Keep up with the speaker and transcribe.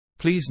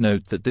Please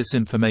note that this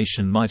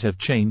information might have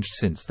changed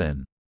since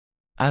then.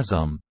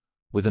 Azzam.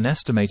 With an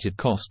estimated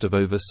cost of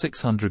over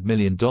 $600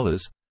 million,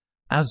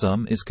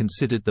 Azzam is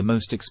considered the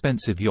most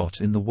expensive yacht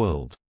in the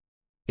world.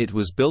 It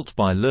was built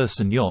by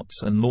Lürssen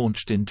Yachts and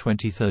launched in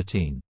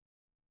 2013.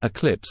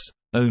 Eclipse.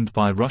 Owned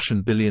by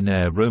Russian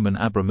billionaire Roman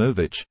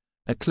Abramovich,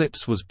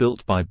 Eclipse was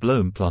built by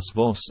Blohm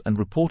Voss and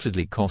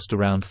reportedly cost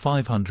around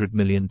 $500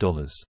 million.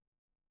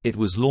 It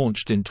was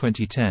launched in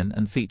 2010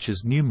 and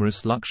features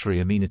numerous luxury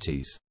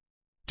amenities.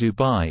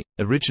 Dubai.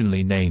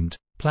 Originally named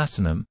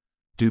Platinum,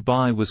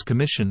 Dubai was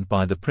commissioned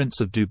by the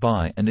Prince of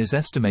Dubai and is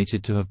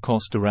estimated to have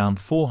cost around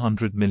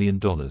 $400 million.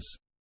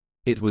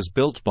 It was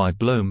built by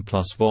Blohm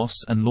Voss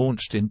and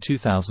launched in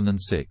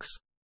 2006.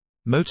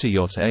 Motor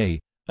Yacht A.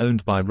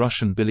 Owned by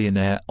Russian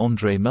billionaire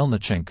Andrei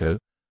Melnichenko,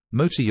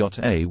 Motor Yacht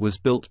A was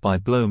built by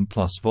Blohm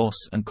Voss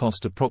and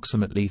cost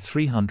approximately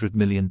 $300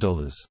 million.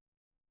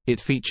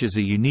 It features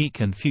a unique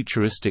and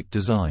futuristic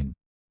design.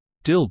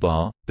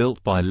 Dilbar.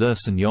 Built by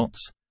Lürssen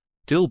Yachts,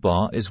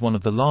 Dilbar is one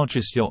of the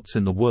largest yachts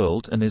in the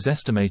world and is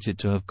estimated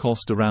to have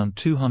cost around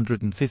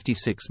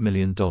 $256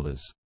 million.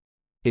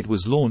 It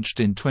was launched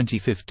in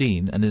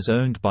 2015 and is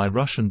owned by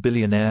Russian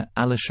billionaire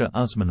Alisher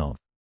Usmanov.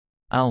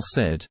 Al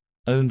Said.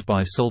 Owned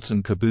by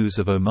Sultan Qaboos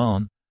of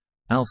Oman,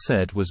 Al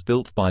Said was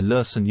built by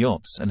Lürssen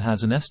Yachts and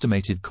has an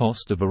estimated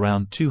cost of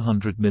around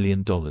 $200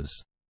 million.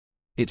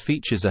 It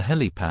features a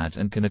helipad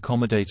and can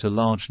accommodate a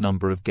large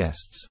number of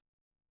guests.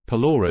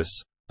 Polaris.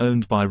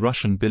 Owned by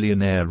Russian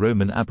billionaire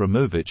Roman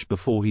Abramovich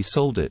before he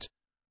sold it,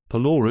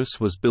 Polaris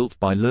was built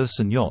by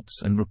Lürssen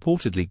Yachts and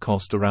reportedly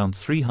cost around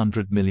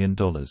 $300 million.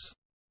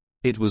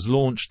 It was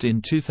launched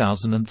in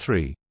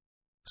 2003.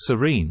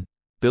 Serene.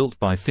 Built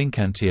by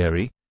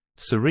Fincantieri,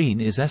 Serene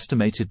is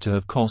estimated to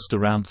have cost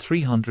around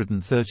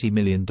 $330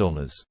 million.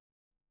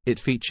 It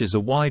features a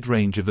wide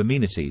range of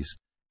amenities,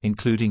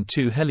 including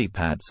 2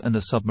 helipads and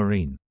a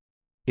submarine.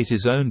 It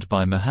is owned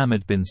by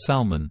Mohammed bin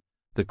Salman,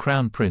 the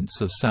Crown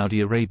Prince of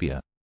Saudi Arabia.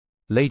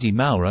 Lady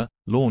Maura.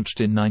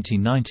 Launched in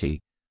 1990,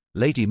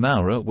 Lady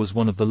Maura was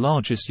one of the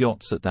largest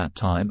yachts at that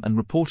time and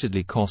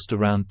reportedly cost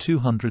around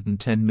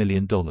 $210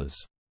 million.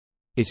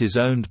 It is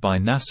owned by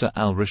Nasser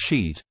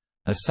al-Rashid,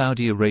 a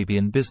Saudi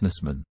Arabian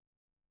businessman.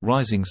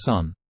 Rising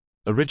Sun.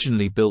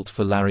 Originally built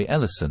for Larry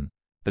Ellison,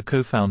 the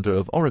co-founder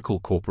of Oracle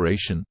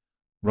Corporation,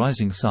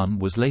 Rising Sun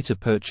was later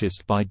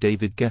purchased by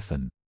David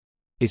Geffen.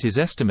 It is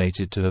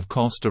estimated to have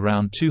cost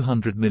around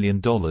 $200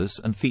 million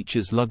and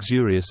features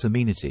luxurious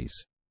amenities.